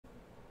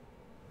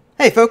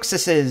Hey folks,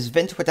 this is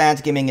Vint with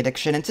Dad's Gaming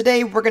Addiction, and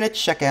today we're going to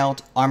check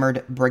out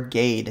Armored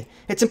Brigade.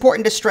 It's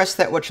important to stress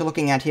that what you're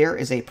looking at here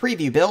is a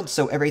preview build,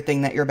 so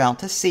everything that you're about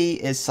to see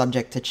is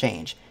subject to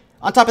change.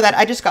 On top of that,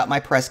 I just got my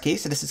press key,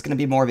 so this is going to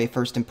be more of a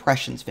first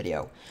impressions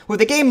video.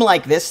 With a game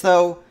like this,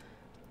 though,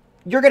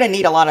 you're going to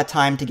need a lot of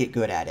time to get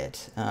good at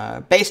it.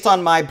 Based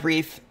on my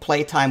brief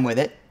playtime with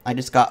it, I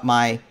just got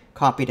my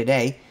copy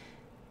today,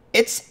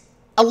 it's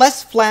a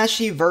less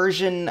flashy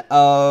version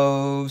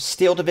of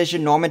Steel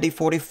Division Normandy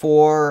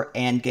 44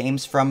 and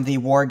games from the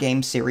war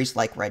game series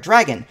like Red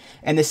Dragon,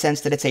 in the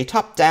sense that it's a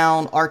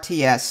top-down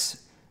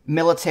RTS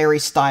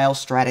military-style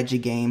strategy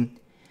game.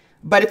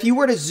 But if you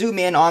were to zoom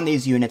in on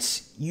these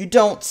units, you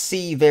don't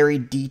see very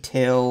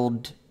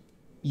detailed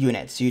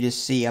units. You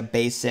just see a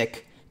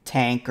basic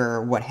tank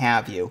or what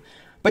have you.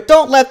 But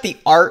don't let the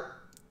art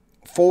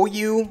fool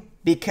you,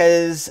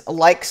 because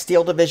like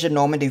Steel Division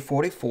Normandy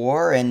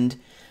 44 and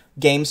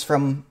games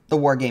from the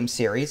war game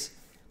series,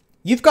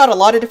 you've got a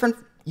lot of different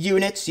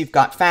units, you've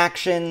got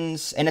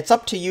factions, and it's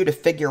up to you to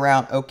figure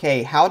out,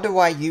 okay, how do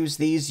I use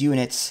these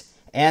units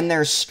and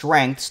their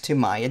strengths to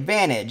my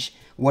advantage?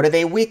 What are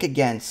they weak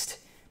against?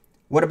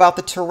 What about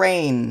the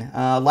terrain,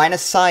 line of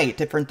sight,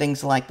 different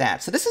things like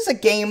that. So this is a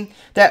game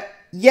that,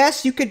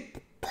 yes, you could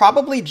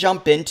probably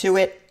jump into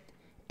it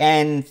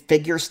and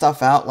figure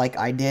stuff out like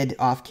I did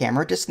off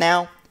camera just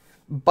now,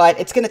 but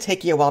it's going to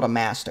take you a while to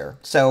master.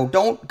 So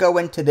don't go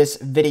into this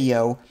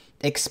video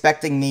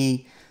expecting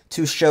me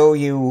to show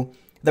you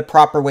the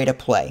proper way to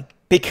play,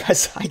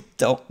 because I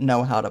don't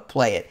know how to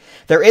play it.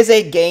 There is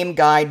a game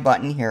guide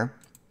button here.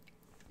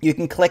 You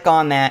can click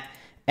on that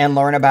and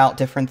learn about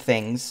different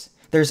things.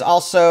 There's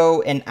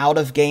also an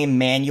out-of-game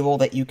manual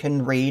that you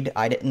can read.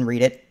 I didn't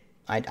read it.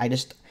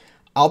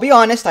 I'll be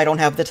honest, I don't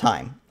have the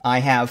time. I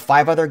have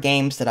 5 other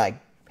games that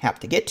I have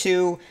to get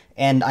to,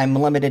 and I'm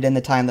limited in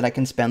the time that I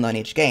can spend on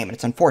each game, and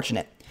it's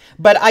unfortunate.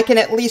 But I can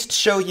at least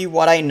show you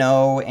what I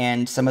know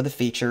and some of the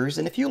features,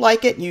 and if you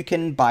like it, you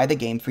can buy the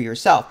game for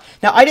yourself.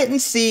 Now, I didn't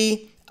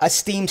see a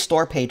Steam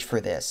store page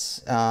for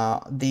this.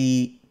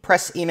 The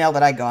press email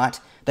that I got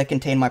that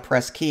contained my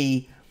press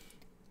key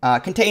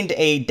contained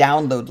a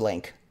download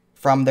link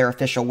from their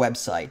official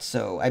website.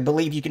 So I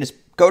believe you can just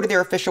go to their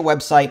official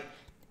website,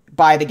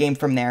 buy the game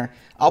from there.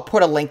 I'll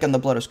put a link in the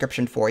below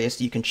description for you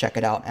so you can check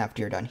it out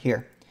after you're done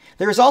here.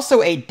 There's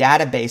also a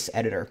database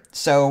editor,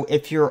 so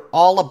if you're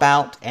all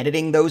about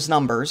editing those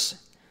numbers,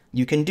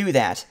 you can do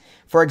that.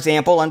 For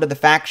example, under the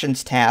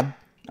Factions tab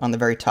on the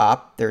very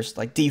top, there's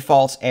like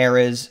defaults,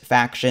 eras,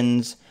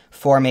 factions,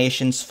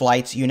 formations,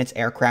 flights, units,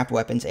 aircraft,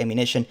 weapons,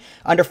 ammunition.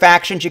 Under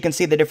factions, you can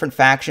see the different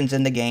factions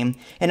in the game,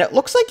 and it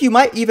looks like you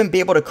might even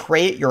be able to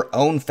create your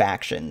own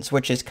factions,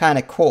 which is kind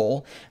of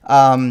cool,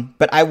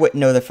 but I wouldn't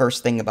know the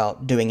first thing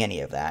about doing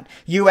any of that.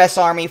 U.S.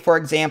 Army, for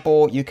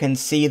example, you can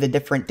see the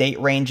different date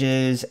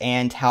ranges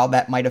and how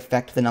that might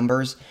affect the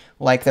numbers.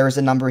 Like, there's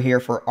a number here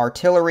for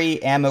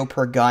artillery, ammo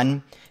per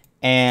gun,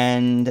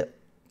 and,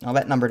 well,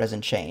 that number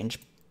doesn't change,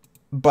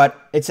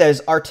 but it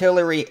says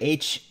artillery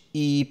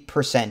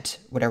HE%,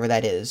 whatever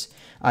that is.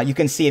 You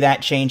can see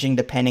that changing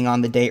depending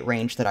on the date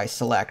range that I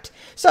select.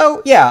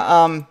 So,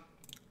 yeah,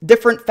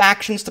 different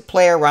factions to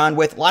play around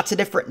with, lots of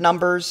different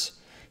numbers.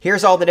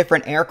 Here's all the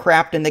different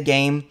aircraft in the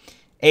game.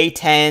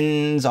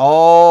 A-10s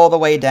all the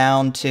way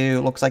down to,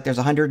 looks like there's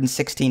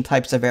 116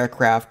 types of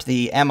aircraft.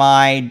 The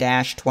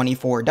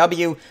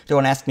MI-24W,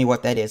 don't ask me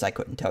what that is, I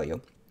couldn't tell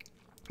you.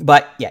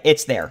 But, yeah,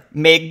 it's there.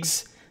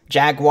 MiGs,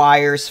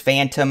 Jaguars,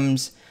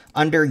 Phantoms.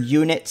 Under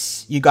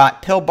units, you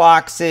got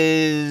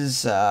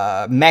pillboxes,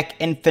 mech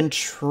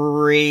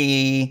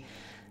infantry,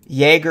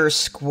 Jaeger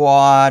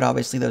squad.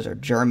 Obviously, those are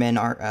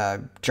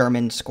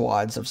German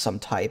squads of some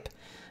type.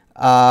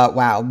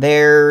 Wow,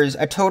 there's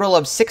a total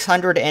of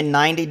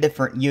 690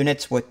 different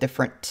units with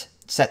different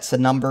sets of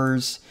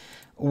numbers.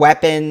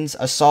 Weapons,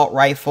 assault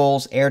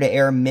rifles,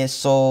 air-to-air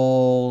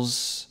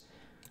missiles,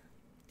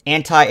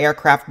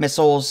 anti-aircraft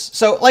missiles.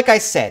 So, like I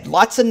said,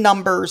 lots of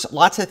numbers,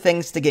 lots of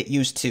things to get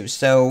used to.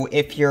 So,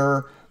 if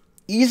you're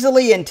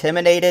easily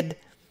intimidated,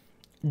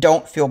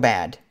 don't feel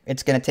bad.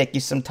 It's going to take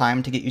you some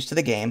time to get used to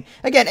the game.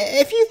 Again,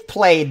 if you've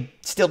played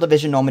Steel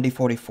Division Normandy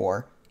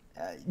 44,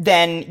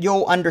 then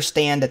you'll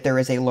understand that there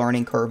is a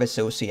learning curve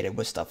associated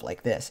with stuff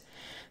like this.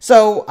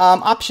 So,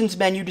 options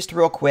menu, just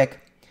real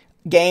quick.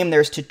 Game,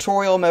 there's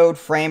tutorial mode,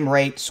 frame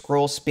rate,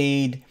 scroll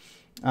speed,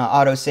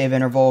 autosave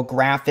interval,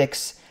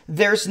 graphics.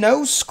 There's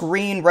no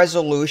screen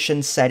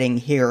resolution setting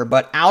here,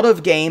 but out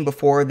of game,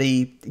 before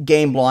the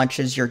game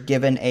launches, you're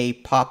given a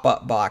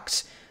pop-up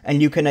box,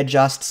 and you can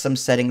adjust some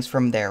settings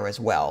from there as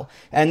well.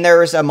 And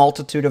there's a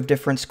multitude of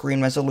different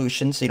screen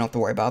resolutions, so you don't have to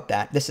worry about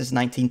that. This is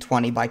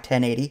 1920 by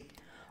 1080.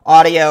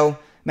 Audio,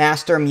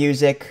 master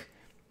music,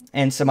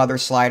 and some other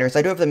sliders.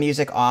 I do have the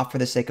music off for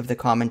the sake of the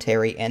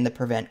commentary and to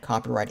prevent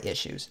copyright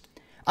issues.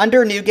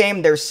 Under New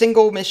Game, there's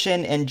Single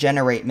Mission and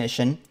Generate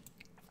Mission.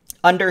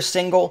 Under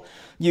Single,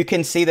 you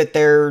can see that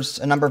there's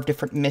a number of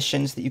different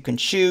missions that you can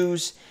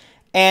choose.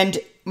 And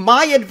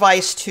my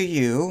advice to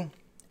you,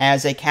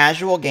 as a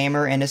casual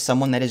gamer and as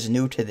someone that is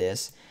new to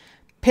this,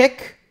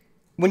 pick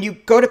when you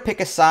go to pick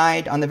a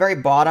side, on the very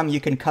bottom,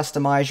 you can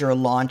customize your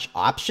launch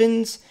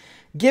options.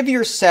 Give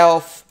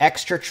yourself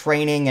extra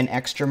training and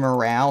extra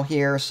morale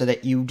here so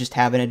that you just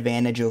have an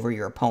advantage over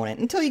your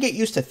opponent until you get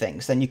used to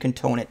things. Then you can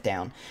tone it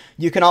down.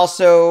 You can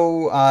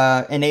also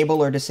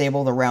enable or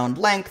disable the round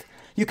length.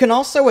 You can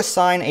also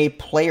assign a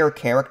player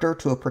character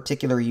to a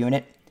particular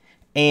unit.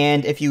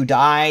 And if you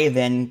die,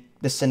 then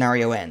the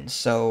scenario ends.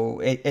 So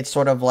it's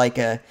sort of like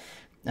a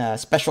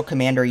special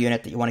commander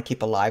unit that you want to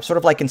keep alive. Sort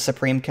of like in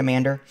Supreme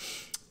Commander.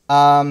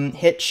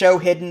 Hit show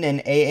hidden in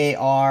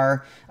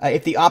AAR.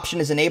 If the option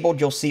is enabled,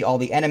 you'll see all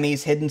the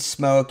enemies, hidden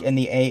smoke, and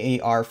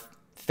the AAR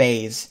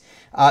phase.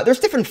 There's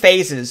different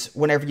phases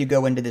whenever you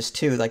go into this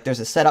too. Like there's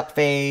a setup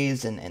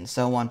phase and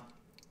so on.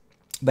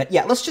 But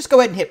yeah, let's just go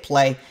ahead and hit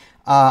play.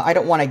 I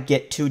don't want to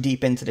get too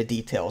deep into the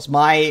details.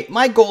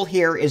 My goal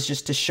here is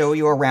just to show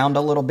you around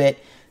a little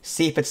bit,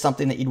 see if it's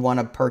something that you'd want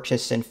to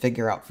purchase and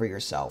figure out for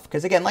yourself.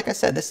 Because again, like I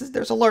said,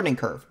 there's a learning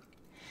curve.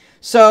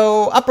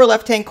 So upper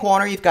left-hand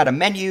corner, you've got a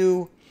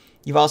menu.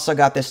 You've also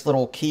got this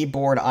little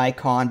keyboard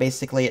icon.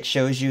 Basically, it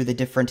shows you the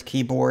different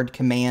keyboard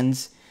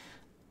commands.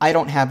 I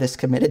don't have this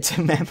committed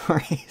to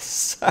memory,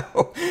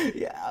 so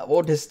yeah,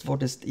 we'll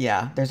just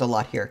yeah, there's a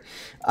lot here.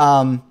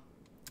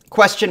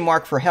 Question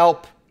mark for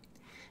help.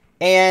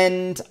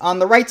 And on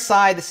the right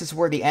side, this is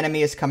where the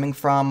enemy is coming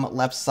from.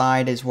 Left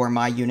side is where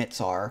my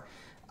units are.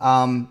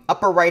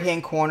 Upper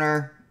right-hand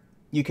corner,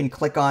 you can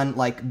click on,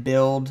 like,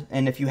 build.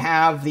 And if you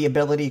have the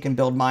ability, you can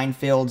build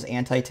minefields,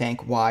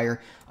 anti-tank,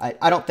 wire.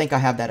 I don't think I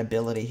have that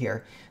ability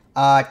here.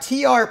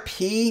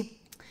 TRP,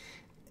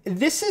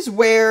 this is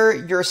where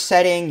you're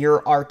setting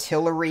your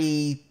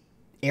artillery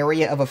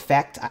area of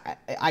effect.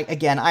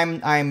 Again,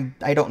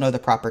 I don't know the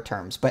proper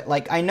terms. But,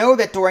 like, I know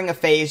that during a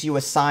phase, you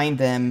assign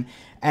them.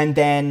 And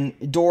then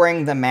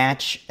during the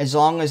match, as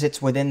long as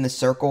it's within the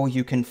circle,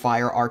 you can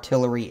fire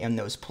artillery in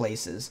those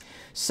places.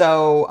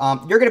 So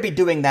you're going to be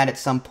doing that at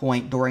some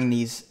point during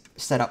these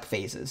setup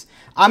phases.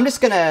 I'm just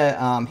going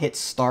to hit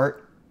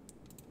start.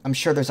 I'm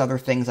sure there's other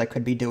things I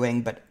could be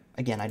doing, but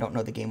again, I don't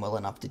know the game well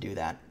enough to do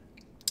that.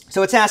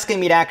 So it's asking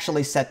me to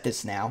actually set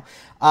this now.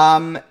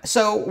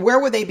 So where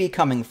would they be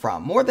coming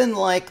from? More than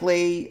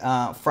likely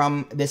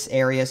from this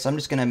area. So I'm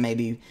just going to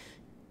maybe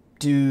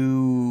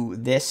do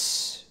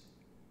this.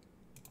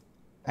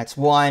 That's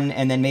one,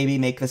 and then maybe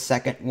make the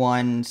second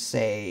one,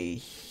 say,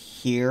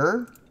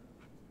 here.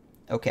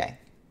 Okay.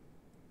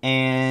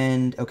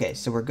 And, okay,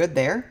 so we're good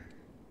there.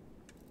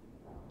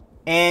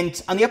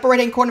 And on the upper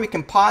right-hand corner, we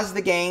can pause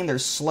the game.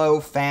 There's slow,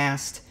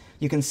 fast.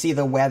 You can see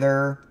the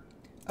weather.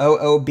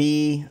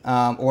 OOB,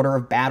 order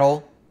of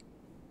battle.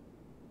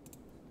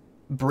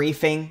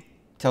 Briefing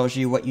tells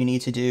you what you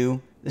need to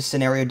do. This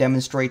scenario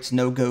demonstrates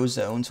no-go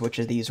zones, which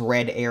are these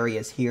red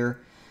areas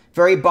here.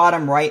 Very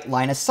bottom right,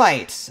 line of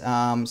sight.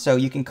 So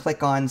you can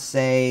click on,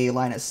 say,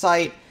 line of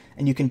sight,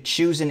 and you can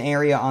choose an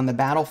area on the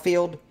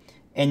battlefield.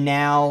 And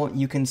now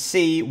you can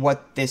see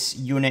what this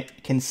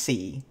unit can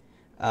see.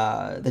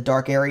 The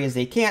dark areas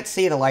they can't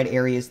see, the light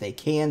areas they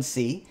can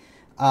see.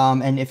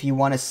 And if you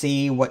want to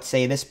see what,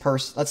 say, this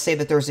person... Let's say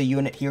that there's a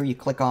unit here, you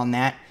click on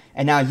that,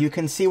 and now you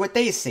can see what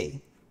they see.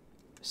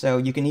 So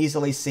you can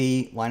easily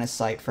see line of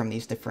sight from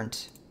these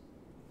different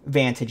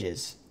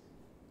vantages.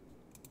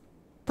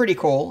 Pretty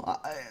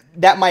cool.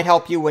 That might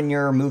help you when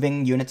you're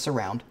moving units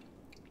around.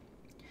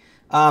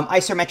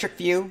 Isometric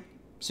view,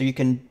 so you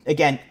can,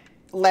 again,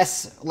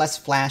 less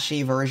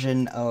flashy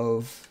version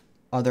of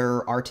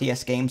other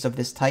RTS games of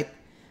this type.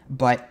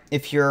 But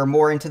if you're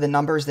more into the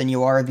numbers than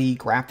you are the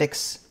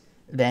graphics,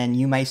 then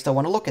you may still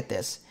want to look at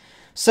this.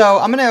 So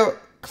I'm going to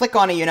click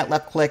on a unit,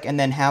 left click, and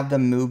then have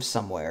them move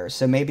somewhere.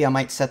 So maybe I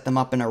might set them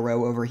up in a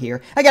row over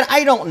here. Again,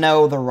 I don't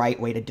know the right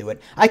way to do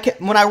it.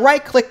 When I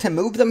right click to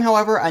move them,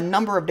 however, a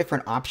number of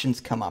different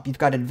options come up. You've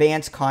got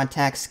advance,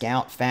 contact,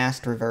 scout,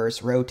 fast,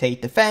 reverse,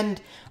 rotate,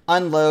 defend,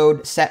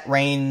 unload, set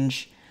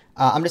range.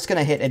 I'm just going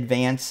to hit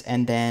advance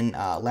and then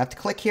left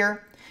click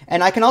here.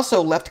 And I can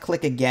also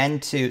left-click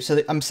again so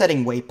that I'm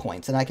setting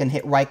waypoints, and I can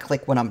hit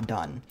right-click when I'm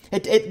done.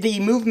 The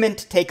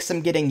movement takes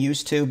some getting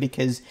used to,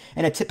 because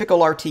in a typical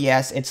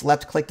RTS, it's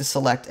left-click to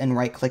select and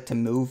right-click to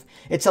move.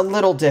 It's a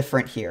little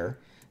different here,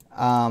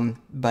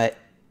 but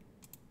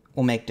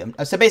we'll make them.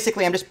 So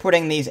basically, I'm just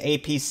putting these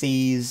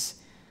APCs,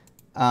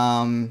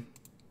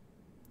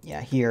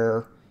 yeah,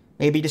 here,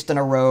 maybe just in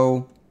a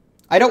row.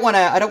 I don't want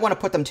to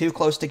put them too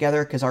close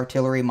together, because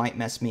artillery might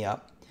mess me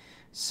up.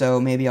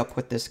 So maybe I'll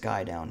put this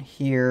guy down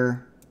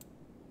here.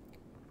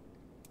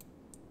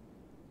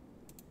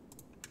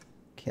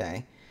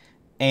 Okay.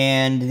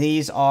 And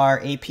these are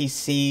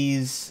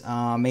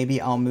APCs. Maybe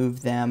I'll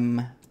move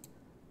them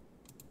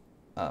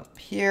up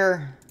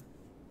here.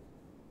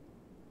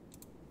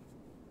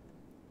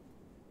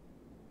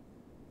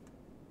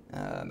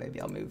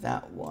 Maybe I'll move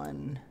that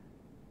one.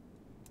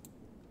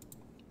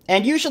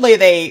 And usually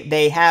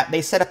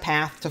they set a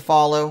path to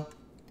follow.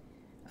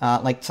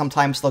 Like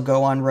sometimes they'll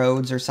go on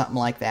roads or something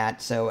like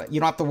that, so you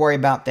don't have to worry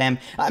about them.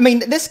 I mean,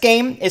 this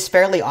game is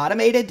fairly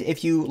automated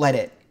if you let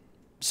it.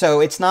 So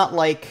it's not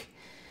like...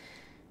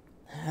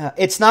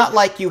 It's not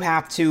like you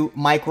have to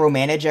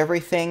micromanage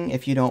everything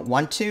if you don't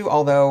want to,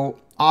 although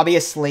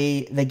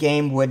obviously the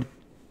game would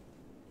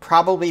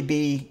probably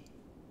be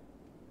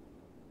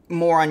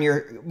more on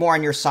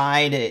your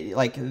side.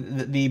 Like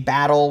the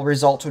battle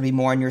results would be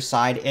more on your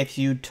side if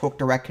you took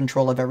direct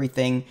control of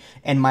everything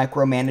and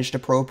micromanaged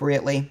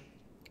appropriately.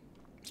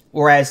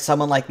 Whereas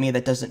someone like me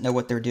that doesn't know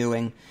what they're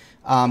doing,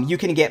 you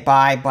can get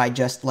by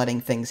just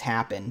letting things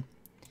happen.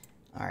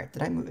 All right,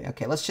 did I move?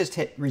 Okay, let's just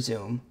hit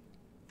resume.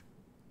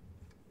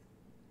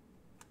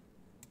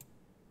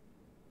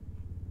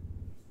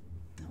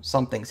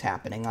 Something's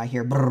happening. I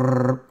hear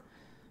brrrr.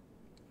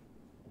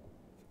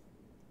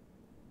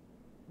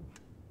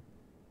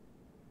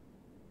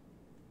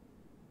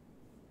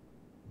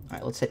 All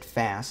right, let's hit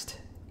fast.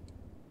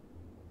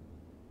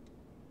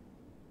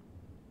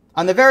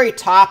 On the very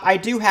top, I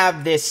do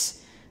have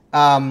this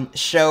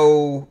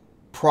show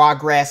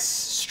progress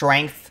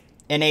strength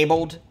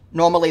enabled.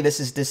 Normally, this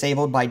is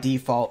disabled by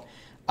default.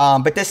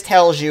 But this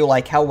tells you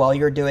like how well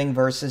you're doing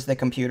versus the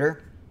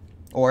computer,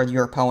 or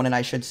your opponent,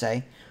 I should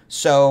say.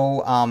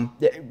 So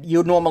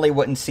you normally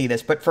wouldn't see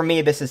this, but for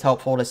me, this is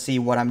helpful to see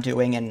what I'm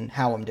doing and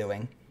how I'm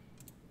doing.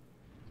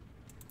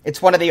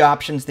 It's one of the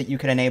options that you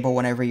can enable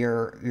whenever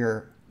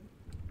you're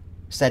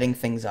setting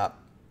things up.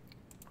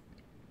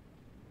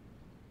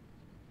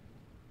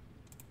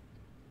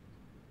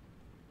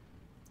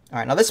 All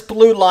right, now this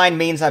blue line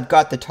means I've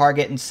got the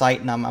target in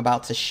sight and I'm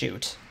about to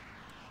shoot.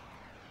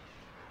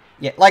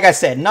 Yeah, like I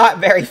said, not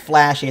very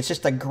flashy. It's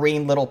just a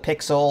green little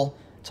pixel.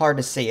 It's hard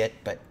to see it,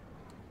 but...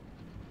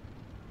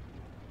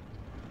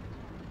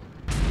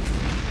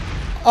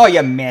 Oh,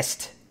 you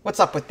missed. What's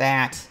up with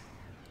that?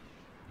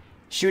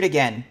 Shoot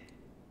again.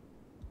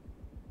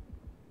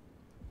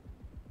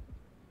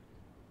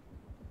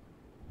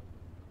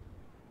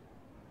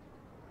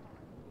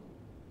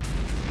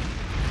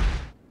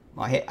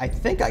 I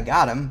think I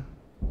got him.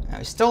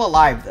 He's still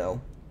alive, though.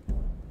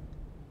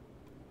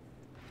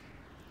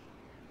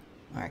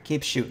 Alright,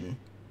 keep shooting.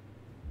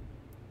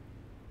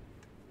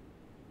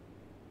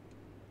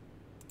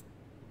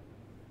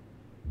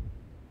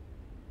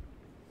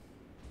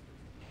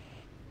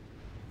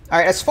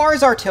 Alright, as far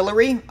as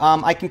artillery,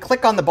 I can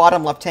click on the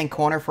bottom left-hand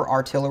corner for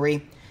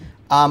artillery.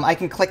 I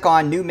can click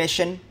on new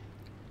mission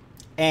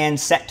and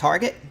set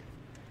target.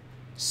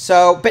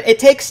 So, but it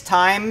takes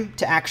time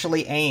to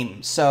actually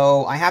aim,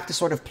 so I have to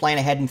sort of plan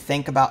ahead and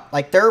think about,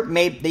 like,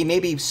 they may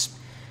be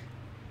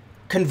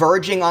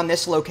converging on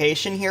this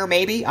location here,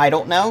 maybe, I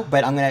don't know,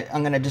 but I'm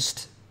gonna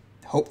just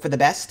hope for the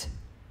best.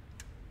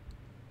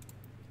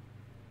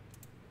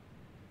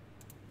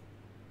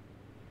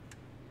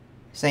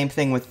 Same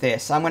thing with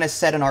this. I'm gonna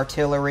set an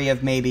artillery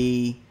of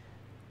maybe,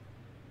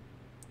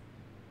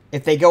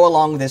 if they go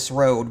along this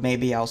road,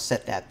 maybe I'll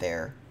set that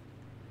there.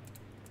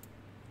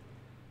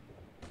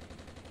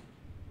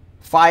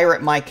 Fire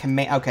at my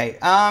command. Okay,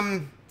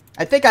 I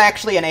think I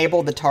actually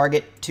enabled the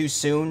target too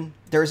soon.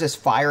 There's this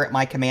fire at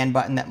my command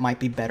button that might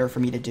be better for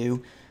me to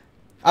do.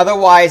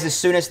 Otherwise, as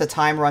soon as the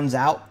time runs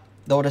out,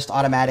 they'll just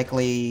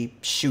automatically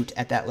shoot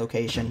at that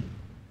location.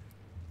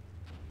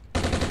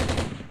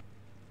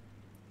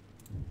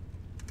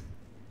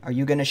 Are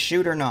you gonna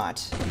shoot or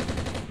not?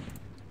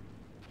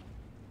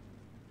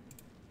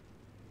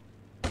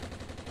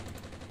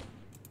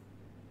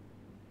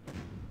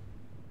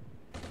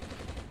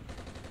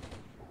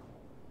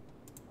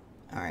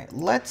 Alright,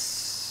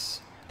 let's...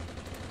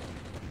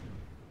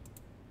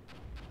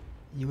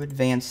 You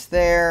advance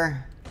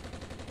there.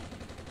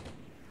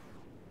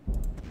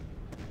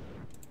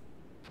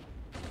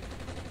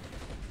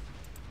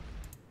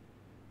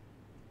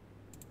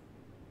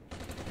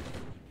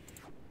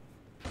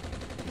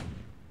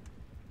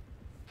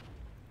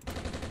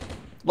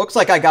 Looks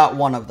like I got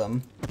one of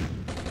them.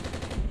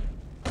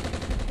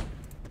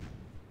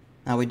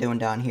 How we doing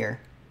down here?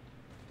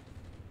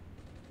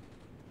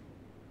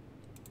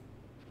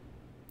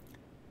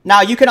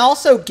 Now, you can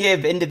also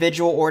give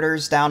individual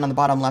orders. Down on the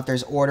bottom left,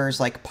 there's orders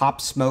like pop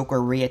smoke or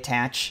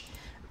reattach.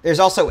 There's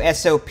also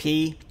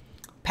SOP,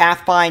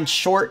 pathfind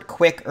short,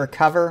 quick, or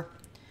cover.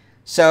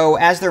 So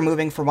as they're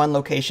moving from one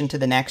location to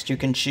the next, you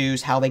can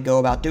choose how they go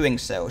about doing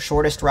so.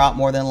 Shortest route,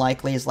 more than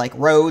likely, is like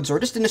roads or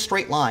just in a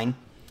straight line.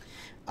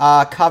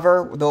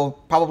 Cover, they'll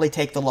probably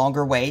take the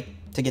longer way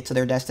to get to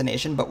their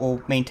destination, but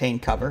will maintain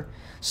cover.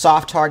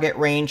 Soft target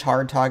range,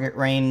 hard target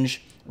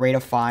range, rate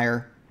of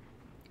fire.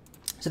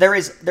 So there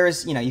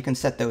is, you know, you can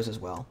set those as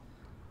well.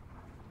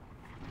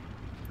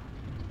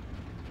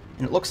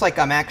 And it looks like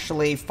I'm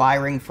actually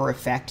firing for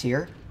effect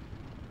here.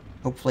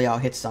 Hopefully I'll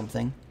hit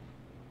something.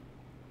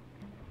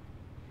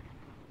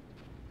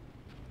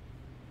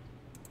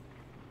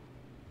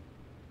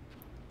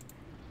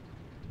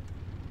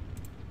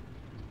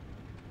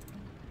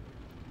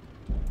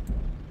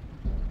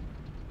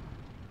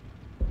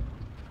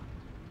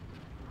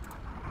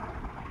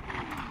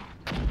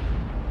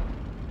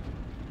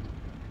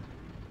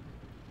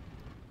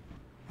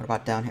 What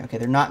about down here? Okay,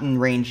 they're not in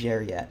range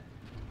there yet.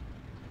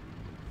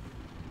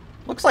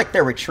 Looks like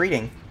they're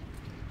retreating.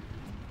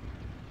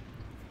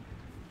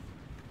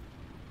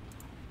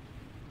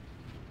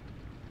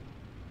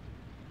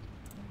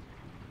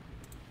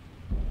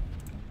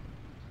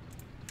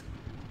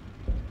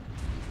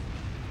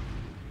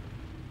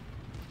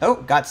 Oh,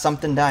 got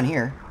something done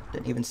here.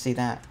 Didn't even see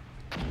that.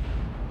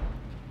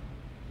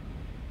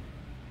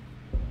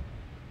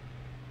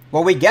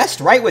 Well, we guessed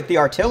right with the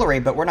artillery,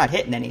 but we're not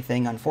hitting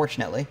anything,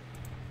 unfortunately.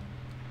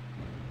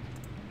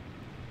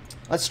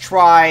 Let's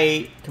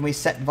try... Can we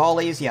set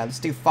volleys? Yeah, let's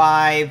do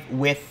 5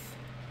 with...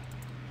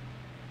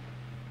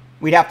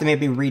 We'd have to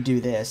maybe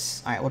redo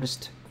this. Alright, we'll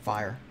just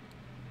fire.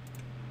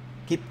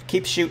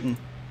 Keep shooting.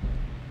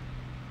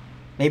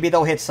 Maybe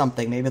they'll hit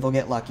something. Maybe they'll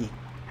get lucky.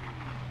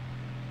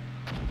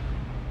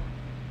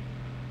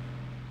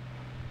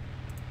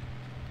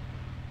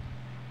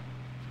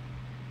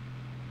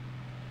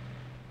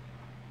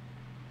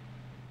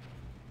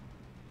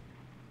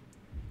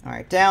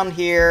 Alright, down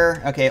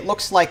here. Okay, it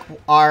looks like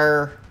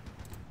our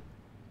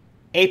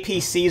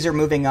APCs are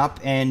moving up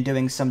and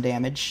doing some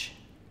damage.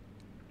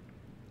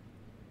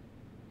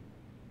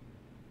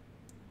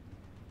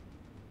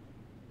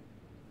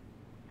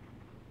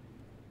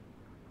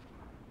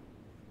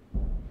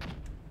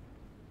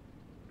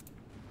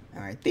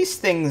 Alright, these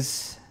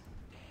things...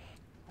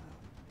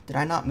 Did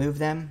I not move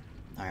them?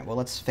 Alright, well,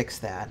 let's fix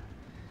that.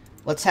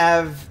 Let's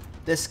have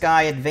this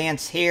guy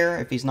advance here,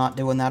 if he's not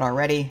doing that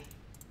already.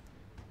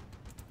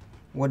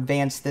 We'll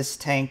advance this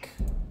tank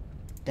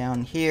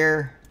down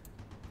here.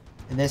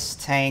 And this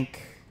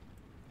tank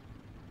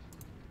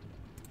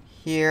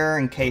here,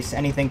 in case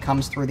anything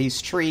comes through these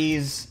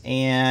trees.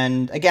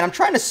 And, again, I'm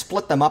trying to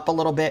split them up a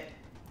little bit.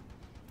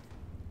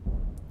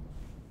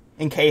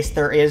 In case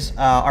there is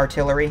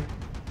artillery.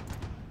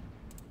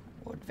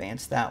 We'll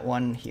advance that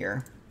one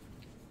here.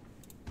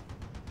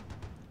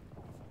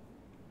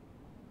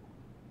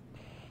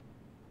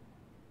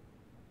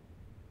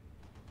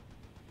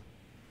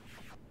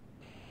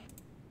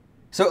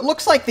 So it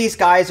looks like these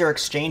guys are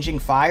exchanging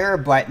fire,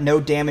 but no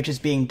damage is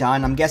being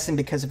done. I'm guessing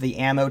because of the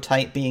ammo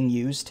type being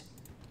used.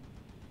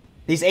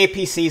 These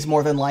APCs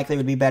more than likely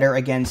would be better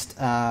against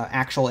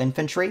actual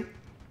infantry.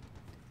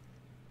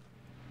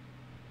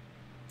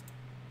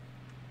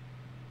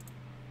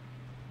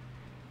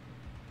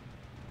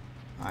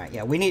 Alright,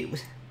 yeah, we need...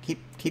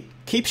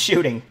 Keep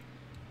shooting.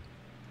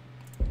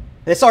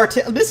 This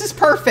is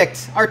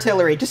perfect,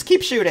 artillery. Just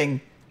keep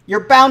shooting. You're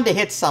bound to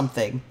hit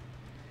something.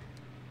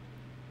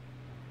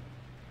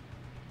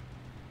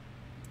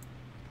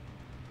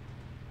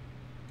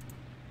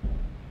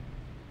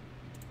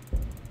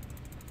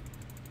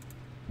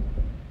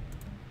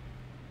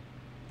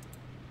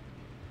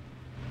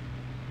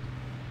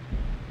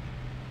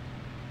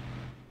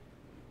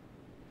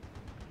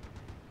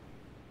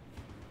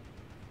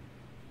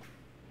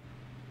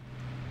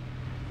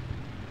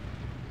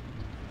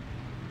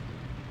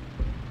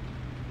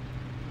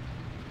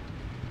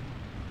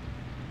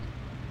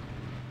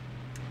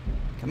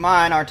 Come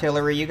on,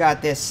 artillery, you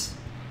got this.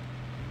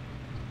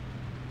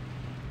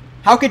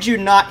 How could you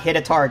not hit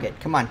a target?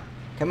 Come on,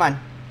 come on.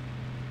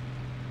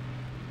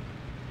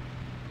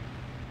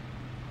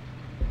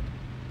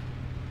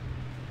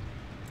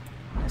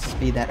 Let's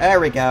speed that. There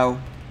we go.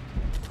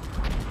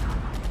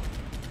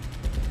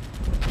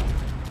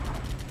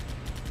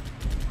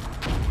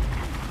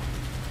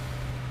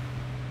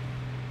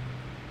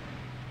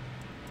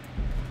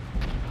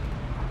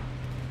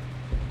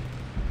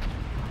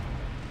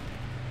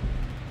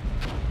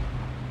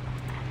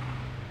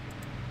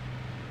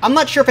 I'm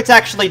not sure if it's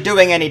actually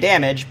doing any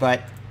damage,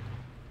 but...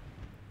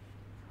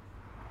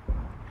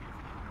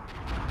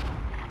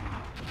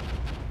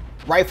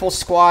 Rifle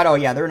squad, oh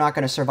yeah, they're not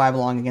going to survive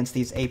long against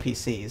these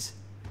APCs.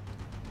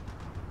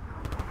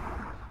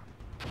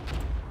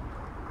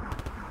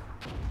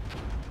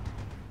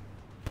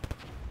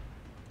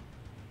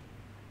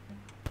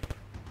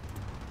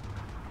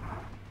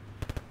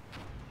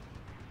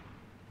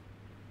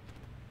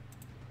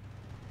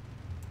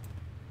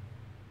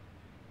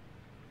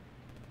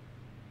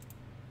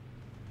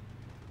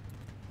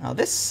 Now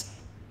this...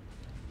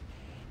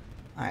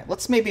 Alright,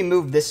 let's maybe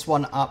move this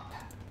one up.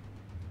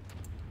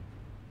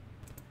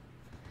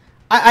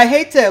 I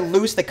hate to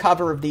lose the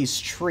cover of these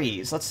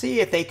trees. Let's see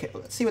if they can...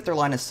 Let's see what their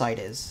line of sight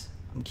is.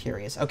 I'm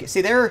curious. Okay,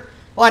 see, their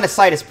line of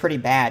sight is pretty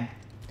bad.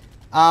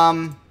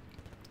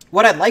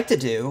 What I'd like to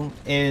do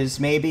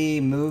is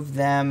maybe move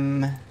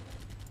them...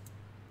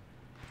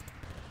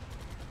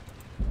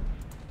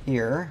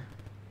 here.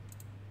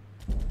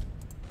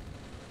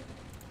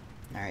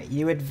 Alright,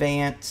 you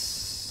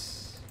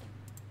advance...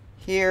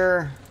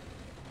 here.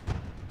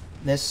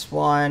 This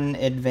one,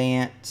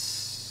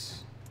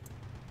 advance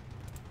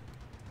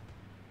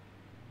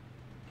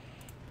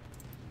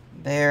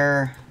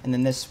there. And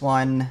then this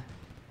one,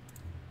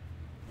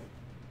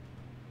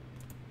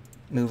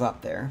 move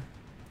up there.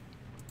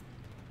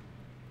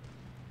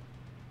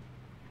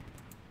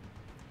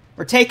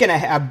 We're taking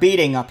a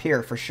beating up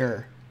here for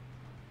sure.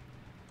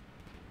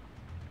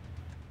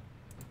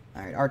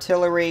 Alright,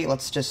 artillery,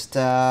 let's just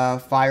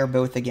fire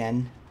both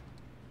again.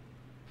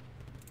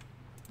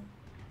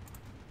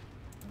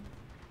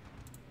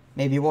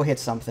 Maybe we'll hit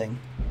something.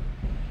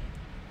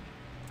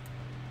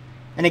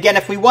 And again,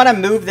 if we want to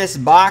move this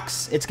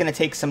box, it's going to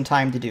take some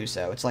time to do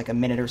so. It's like a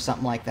minute or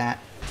something like that.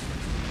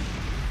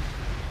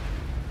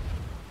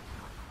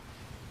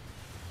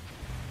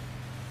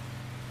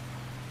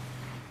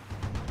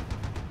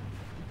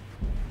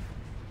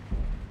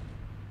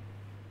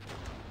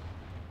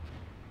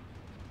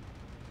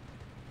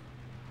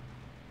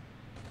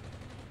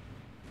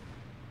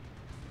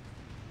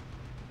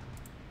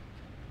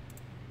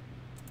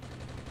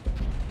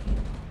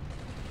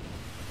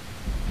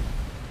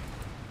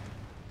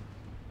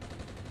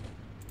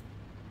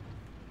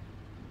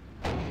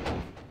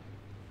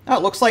 Oh,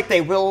 it looks like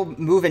they will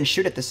move and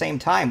shoot at the same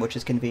time, which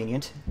is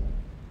convenient.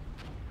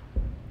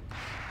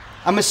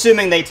 I'm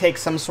assuming they take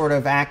some sort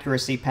of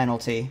accuracy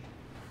penalty.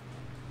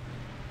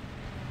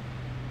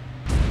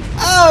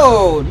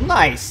 Oh,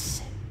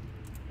 nice!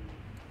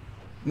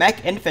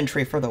 Mech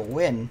infantry for the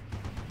win.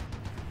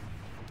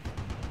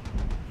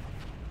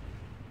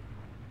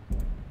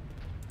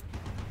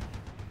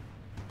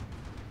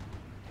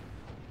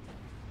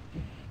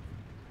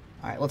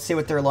 Alright, let's see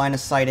what their line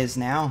of sight is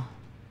now.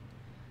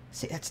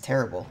 See, that's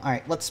terrible.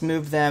 Alright, let's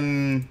move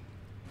them...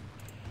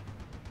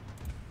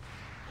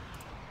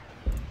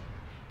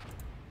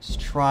 Let's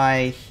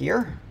try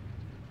here.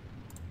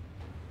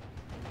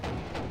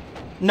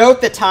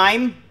 Note the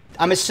time.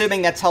 I'm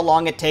assuming that's how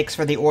long it takes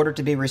for the order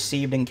to be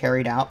received and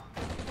carried out.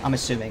 I'm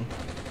assuming.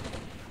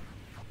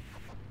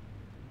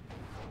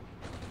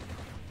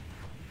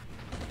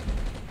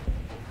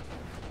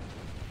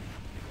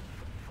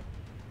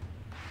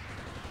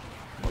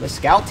 Well, the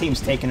scout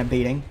team's taking a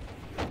beating.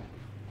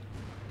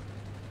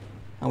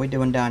 How we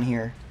doing down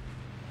here?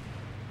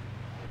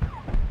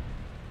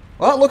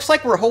 Well, it looks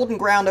like we're holding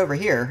ground over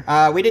here.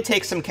 We did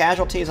take some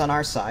casualties on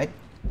our side.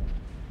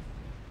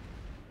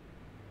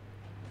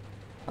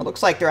 It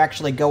looks like they're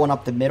actually going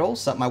up the middle,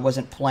 something I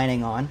wasn't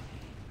planning on.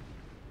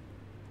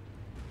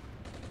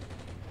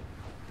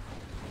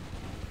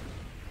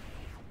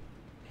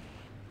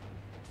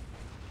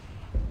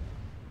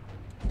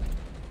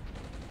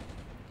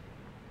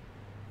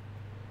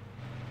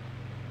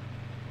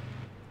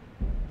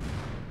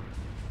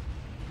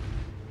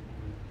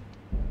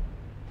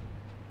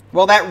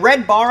 Well, that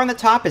red bar on the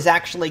top is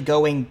actually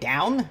going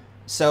down,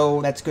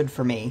 so that's good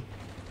for me.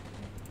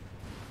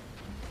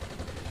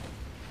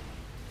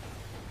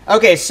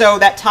 Okay, so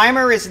that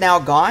timer is now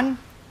gone.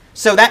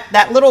 So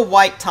that little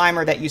white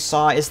timer that you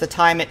saw is the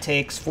time it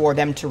takes for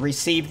them to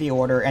receive the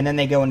order, and then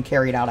they go and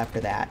carry it out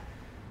after that.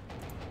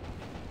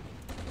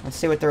 Let's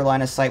see what their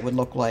line of sight would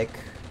look like.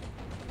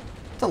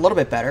 It's a little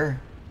bit better.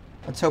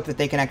 Let's hope that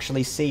they can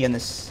actually see in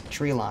this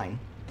tree line.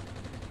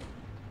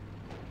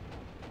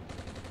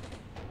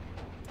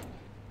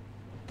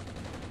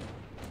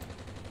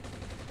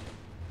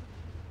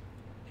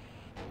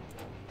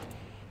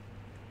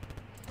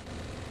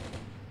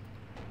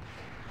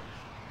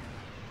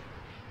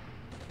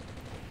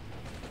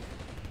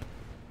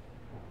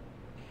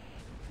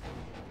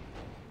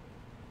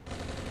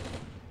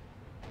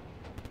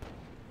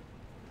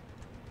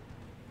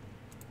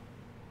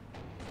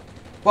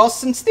 Well,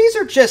 since these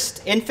are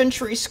just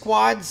infantry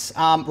squads,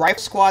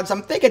 rifle squads,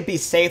 I'm thinking it'd be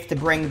safe to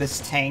bring this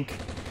tank.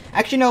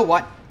 Actually, you know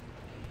what?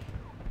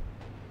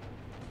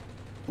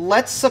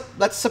 Let's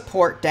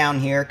support down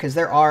here, because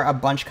there are a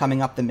bunch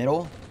coming up the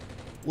middle.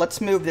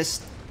 Let's move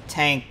this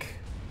tank,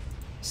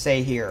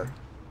 say, here,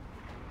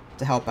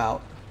 to help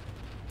out.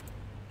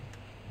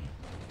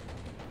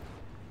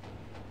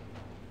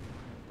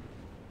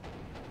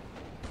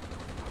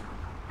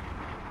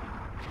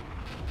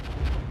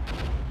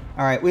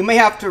 Alright, we may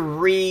have to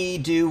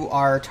redo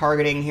our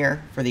targeting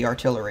here for the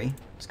artillery.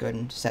 Let's go ahead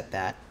and set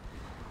that.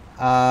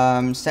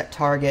 Set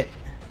target.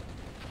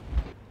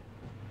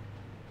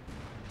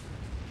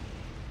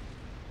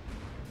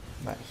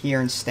 But here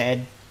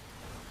instead.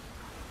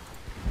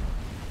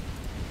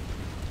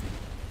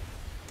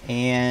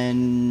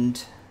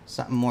 And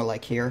something more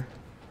like here.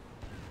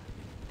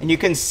 And you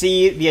can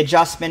see the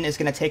adjustment is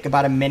going to take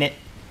about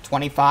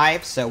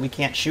 1:25, so we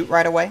can't shoot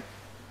right away.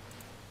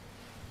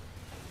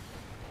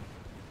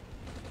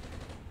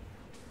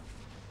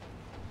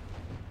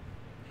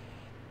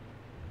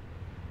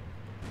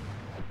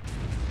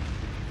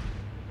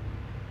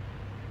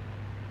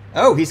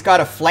 Oh, he's got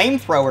a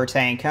flamethrower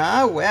tank,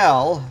 huh?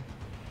 Well.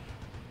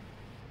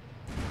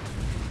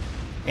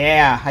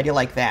 Yeah, how do you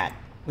like that?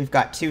 We've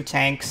got 2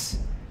 tanks.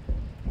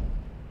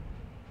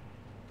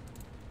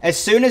 As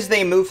soon as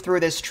they move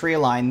through this tree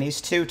line,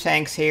 these 2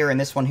 tanks here and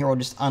this one here will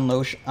just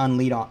unload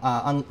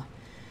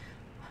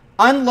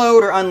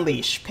or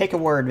unleash. Pick a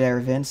word there,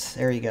 Vince.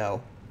 There you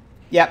go.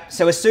 Yep,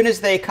 so as soon as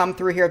they come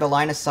through here, the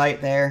line of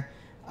sight there.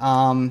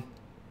 Line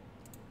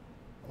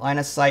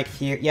of sight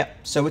here.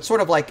 Yep, so it's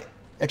sort of like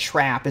a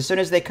trap. As soon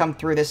as they come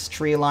through this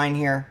tree line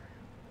here,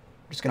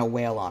 we're just going to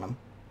wail on them.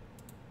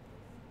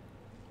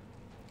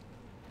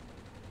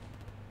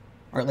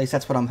 Or at least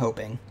that's what I'm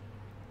hoping.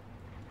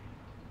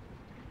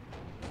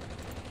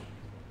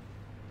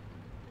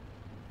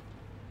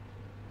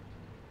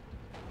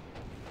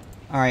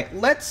 Alright,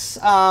 let's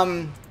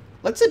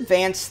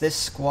advance this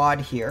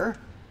squad here.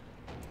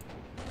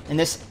 And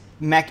this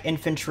mech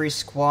infantry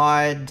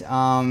squad,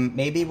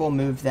 maybe we'll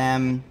move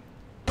them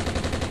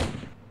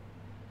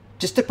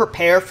just to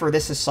prepare for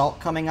this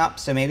assault coming up,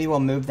 so maybe we'll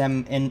move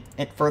them in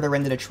further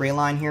into the tree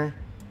line here.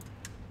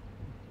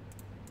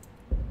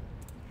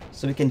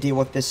 So we can deal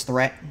with this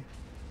threat.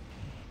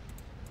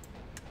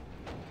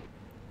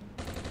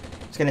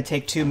 It's going to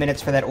take 2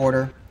 minutes for that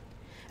order.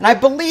 And I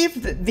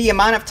believe the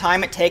amount of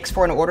time it takes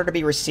for an order to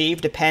be received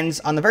depends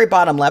on the very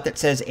bottom left. It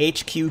says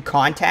HQ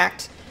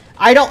contact.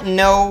 I don't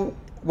know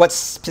what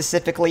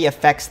specifically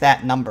affects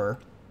that number.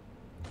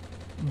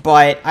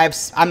 but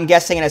I'm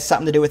guessing it has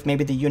something to do with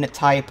maybe the unit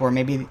type or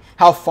maybe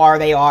how far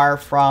they are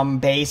from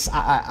base.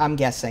 I'm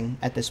guessing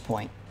at this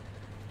point.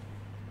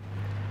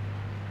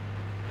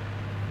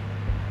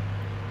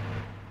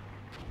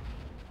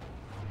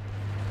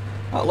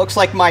 Well, it looks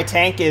like my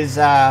tank is,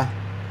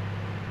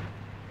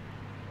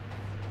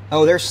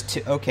 Oh, there's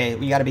two. Okay,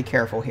 we gotta be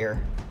careful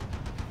here.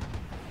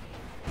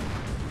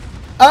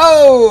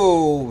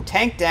 Oh!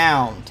 Tank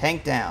down.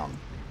 Tank down.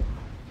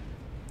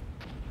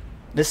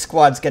 This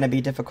squad's gonna be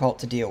difficult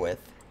to deal with.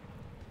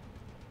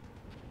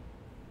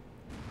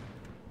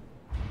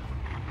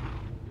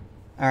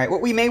 Alright,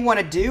 what we may want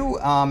to do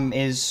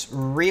is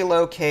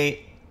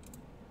relocate...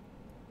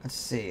 Let's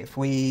see, if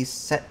we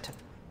set...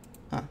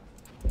 Huh.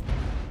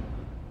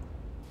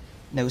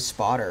 No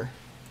spotter.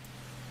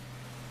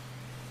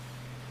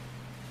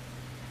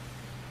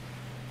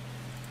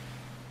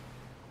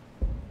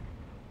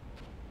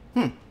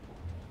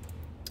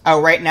 Oh,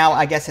 right now,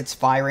 I guess it's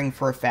firing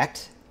for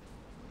effect.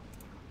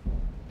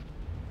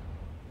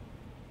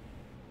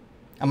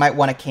 I might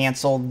want to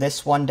cancel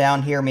this one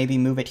down here, maybe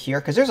move it here,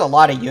 because there's a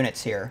lot of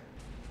units here.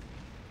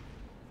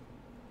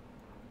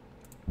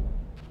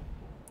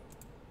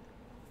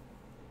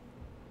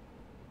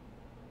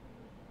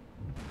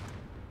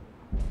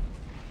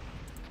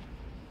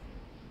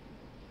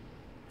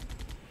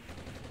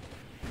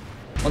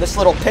 Well, this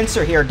little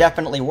pincer here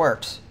definitely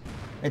worked.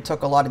 It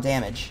took a lot of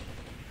damage.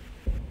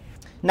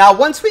 Now,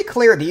 once we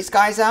clear these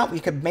guys out, we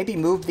could maybe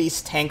move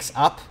these tanks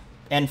up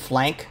and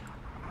flank.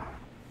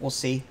 We'll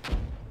see.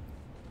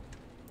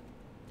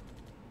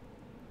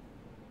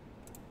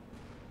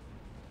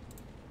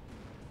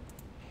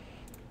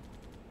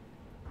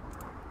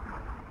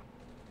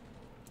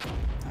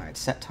 Alright,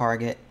 set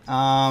target.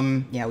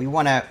 Yeah, we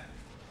want to...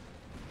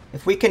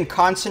 If we can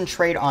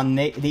concentrate on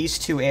these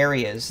two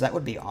areas, that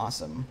would be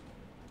awesome.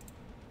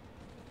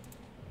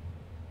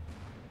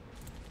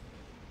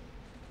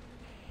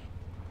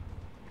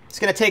 It's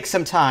going to take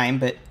some time,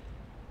 but...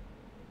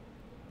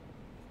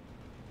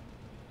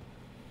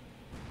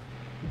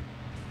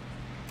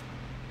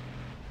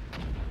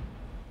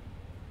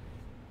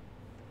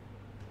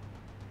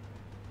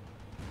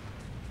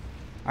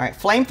 Alright,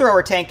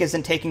 flamethrower tank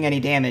isn't taking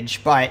any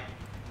damage, but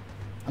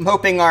I'm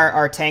hoping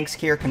our tanks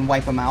here can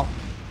wipe them out.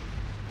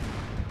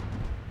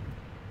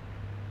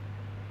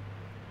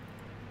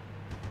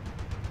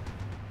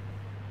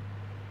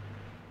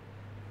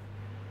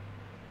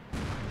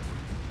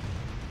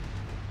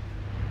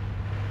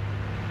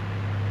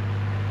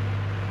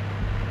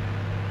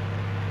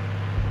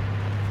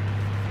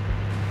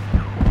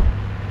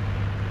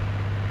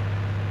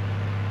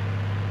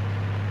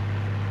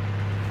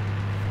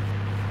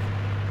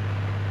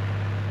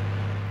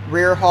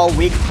 Rear hull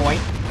weak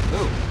point.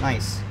 Ooh,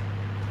 nice.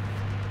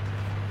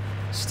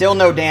 Still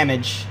no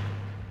damage.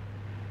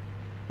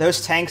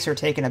 Those tanks are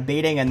taking a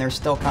beating and they're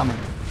still coming.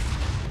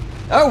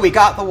 Oh, we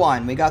got the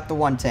one. We got the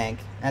one tank.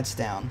 That's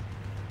down.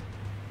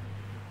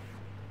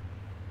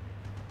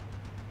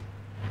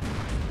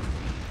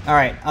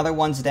 Alright, other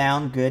one's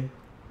down. Good.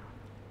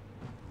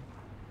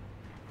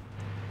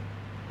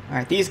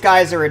 Alright, these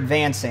guys are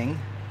advancing.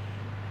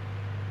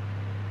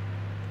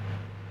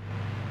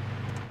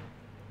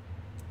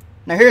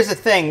 Now here's the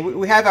thing,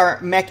 we have our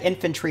mech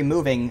infantry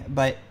moving,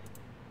 but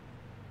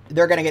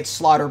they're going to get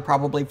slaughtered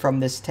probably from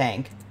this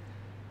tank.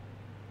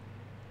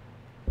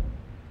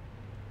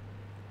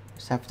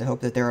 Just have to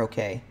hope that they're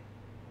okay.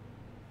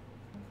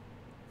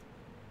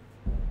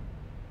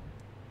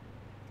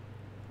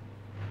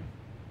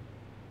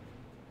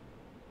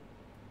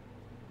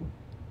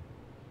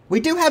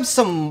 We do have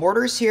some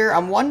mortars here.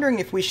 I'm wondering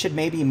if we should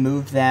maybe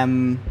move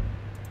them...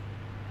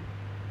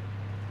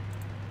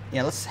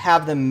 Yeah, let's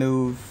have them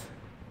move...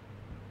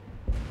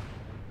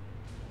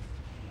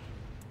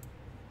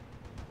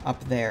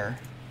 up there.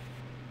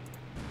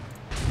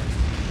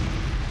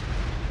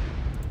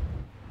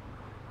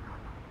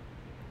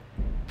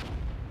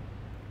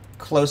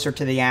 Closer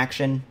to the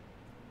action.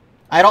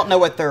 I don't know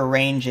what their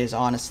range is,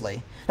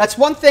 honestly. That's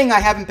one thing I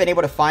haven't been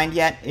able to find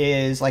yet,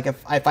 is like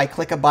if I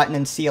click a button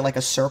and see like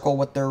a circle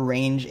what their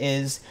range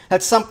is.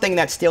 That's something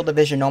that Steel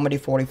Division Normandy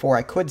 44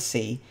 I could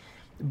see,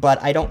 but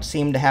I don't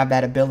seem to have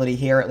that ability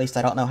here. At least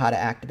I don't know how to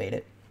activate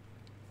it.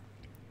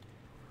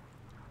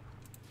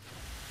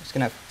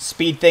 Gonna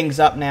speed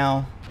things up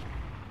now.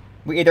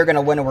 We're either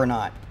gonna win or we're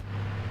not.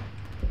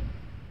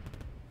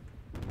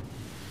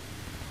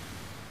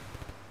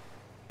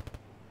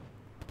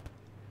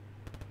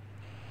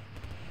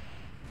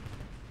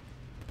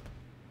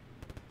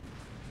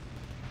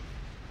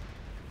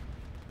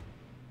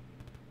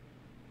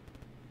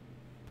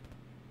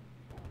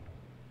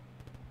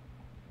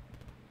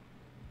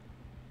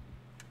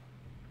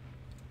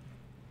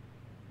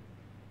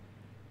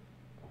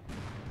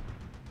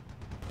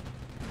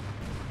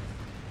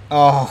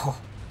 Oh.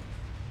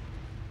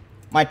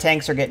 My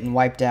tanks are getting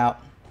wiped out.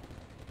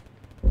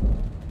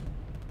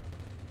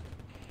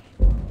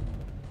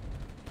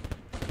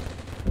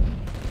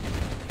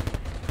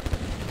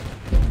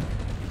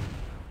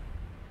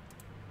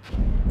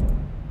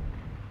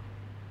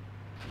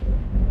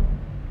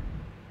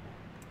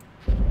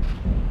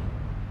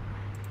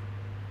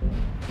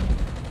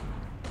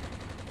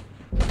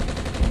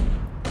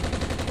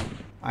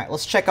 Alright,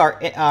 let's check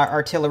our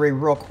artillery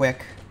real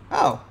quick.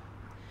 Oh.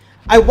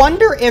 I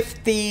wonder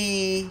if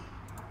the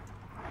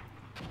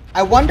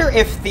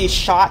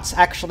shots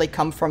actually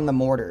come from the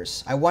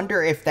mortars. I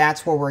wonder if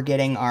that's where we're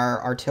getting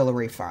our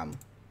artillery from.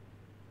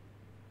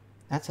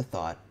 That's a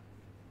thought.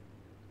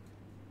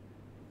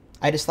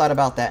 I just thought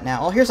about that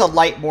now. Oh, here's a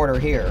light mortar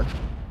here.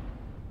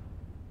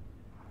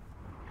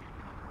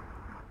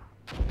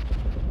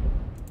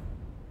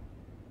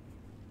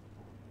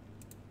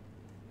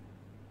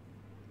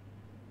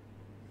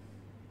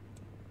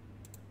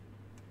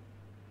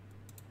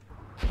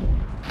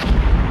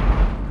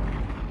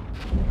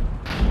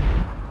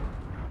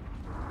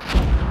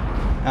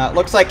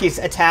 Looks like he's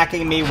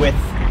attacking me with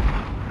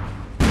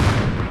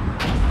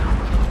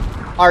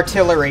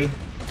artillery.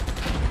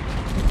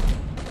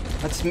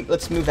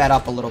 Let's move that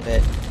up a little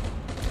bit.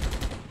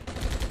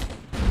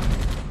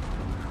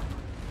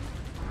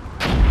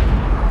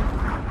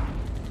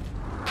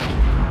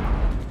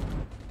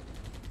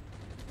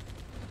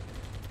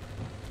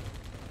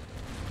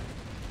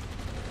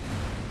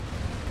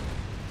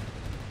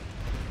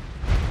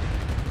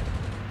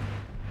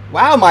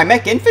 Wow, my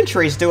mech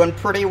infantry's doing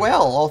pretty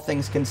well, all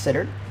things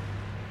considered.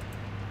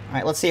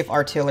 Alright, let's see if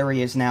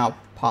artillery is now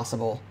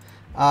possible.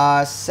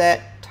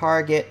 Set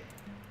target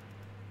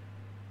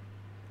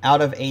out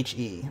of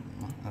HE.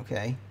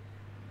 Okay.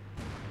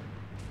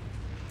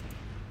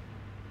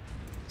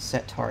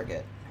 Set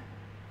target.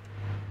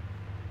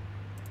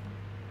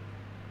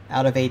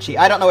 Out of HE.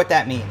 I don't know what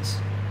that means,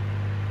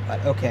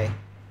 but okay.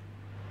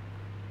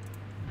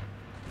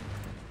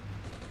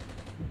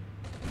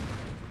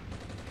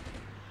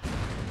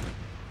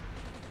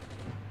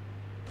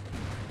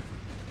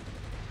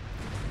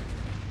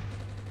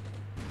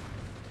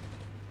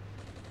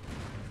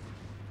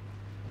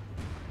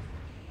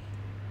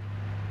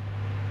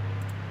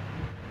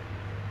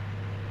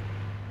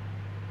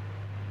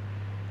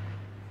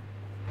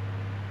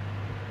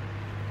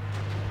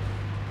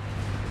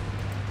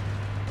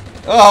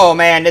 Oh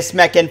man, this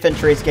mech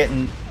infantry is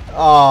getting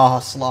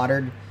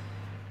slaughtered.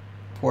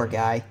 Poor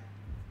guy.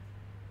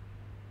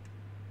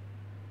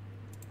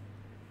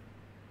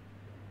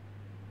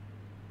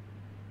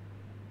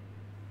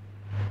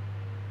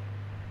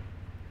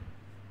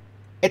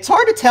 It's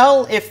hard to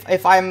tell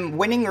if I'm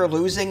winning or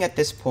losing at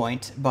this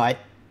point, but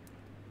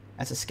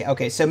that's a scale.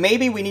 Okay, so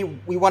maybe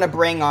we want to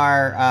bring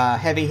our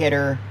heavy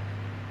hitter.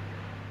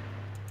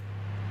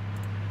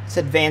 Let's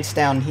advance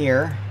down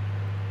here.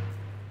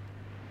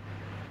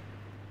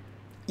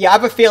 Yeah, I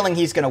have a feeling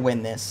he's gonna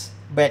win this,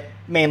 but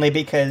mainly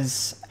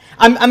because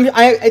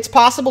it's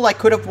possible I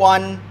could have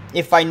won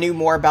if I knew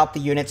more about the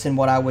units and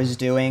what I was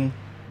doing,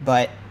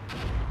 but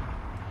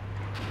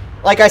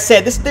like I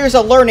said, there's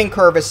a learning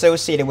curve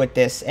associated with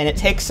this, and it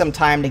takes some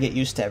time to get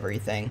used to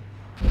everything.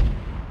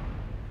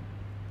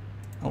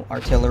 Oh,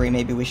 artillery,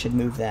 maybe we should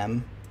move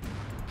them.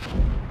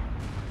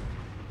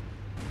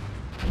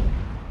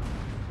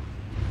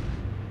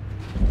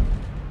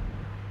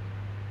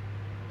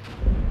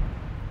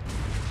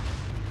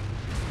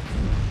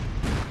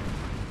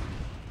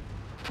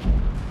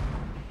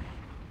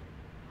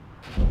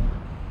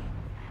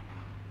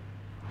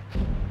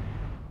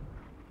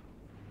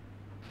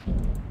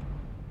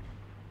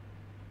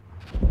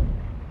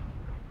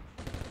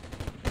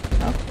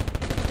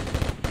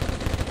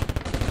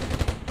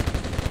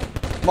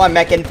 Come on,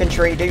 mech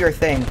infantry, do your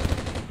thing.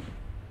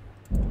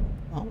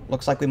 Well,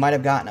 looks like we might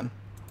have gotten him.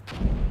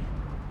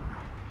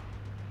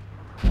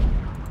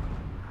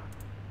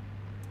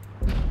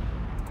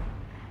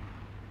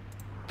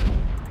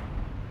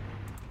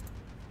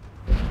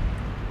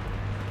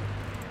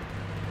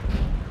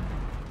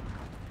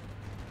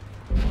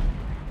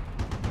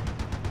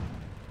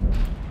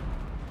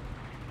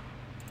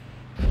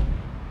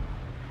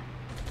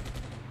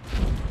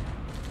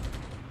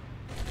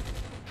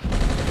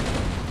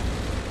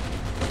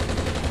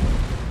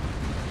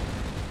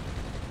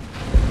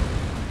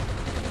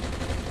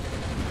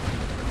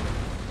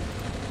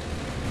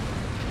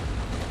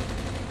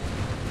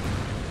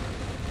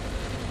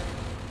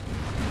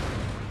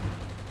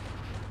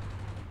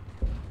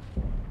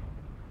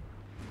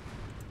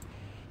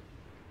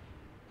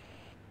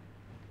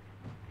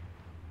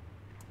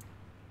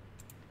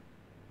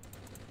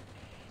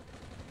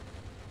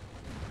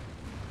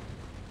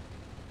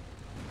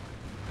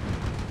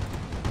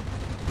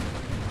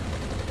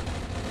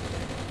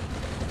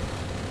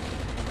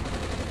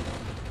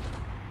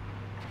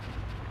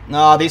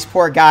 No, these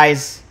poor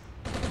guys.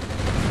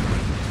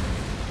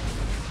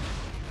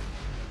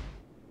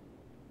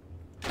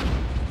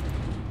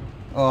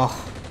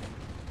 Oh,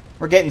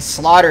 we're getting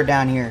slaughtered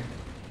down here.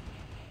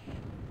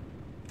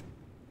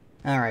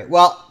 All right.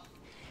 Well,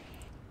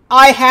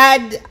 I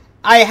had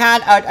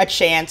a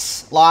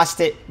chance, lost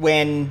it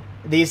when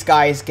these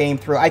guys came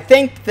through. I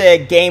think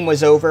the game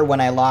was over when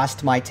I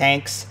lost my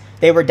tanks.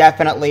 They were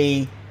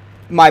definitely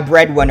my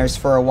breadwinners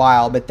for a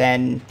while, but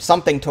then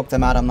something took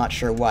them out. I'm not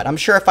sure what. I'm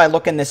sure if I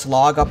look in this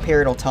log up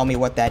here, it'll tell me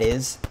what that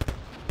is.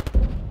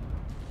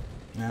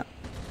 Yeah.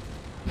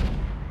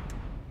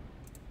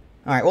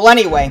 All right. Well,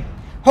 anyway,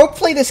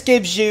 hopefully this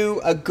gives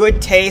you a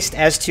good taste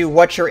as to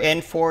what you're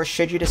in for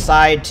should you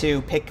decide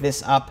to pick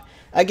this up.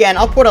 Again,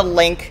 I'll put a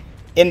link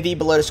in the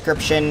below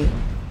description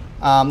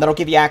that'll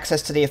give you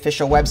access to the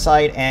official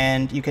website,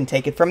 and you can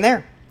take it from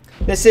there.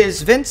 This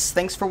is Vince.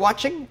 Thanks for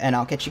watching, and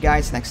I'll catch you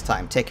guys next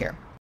time. Take care.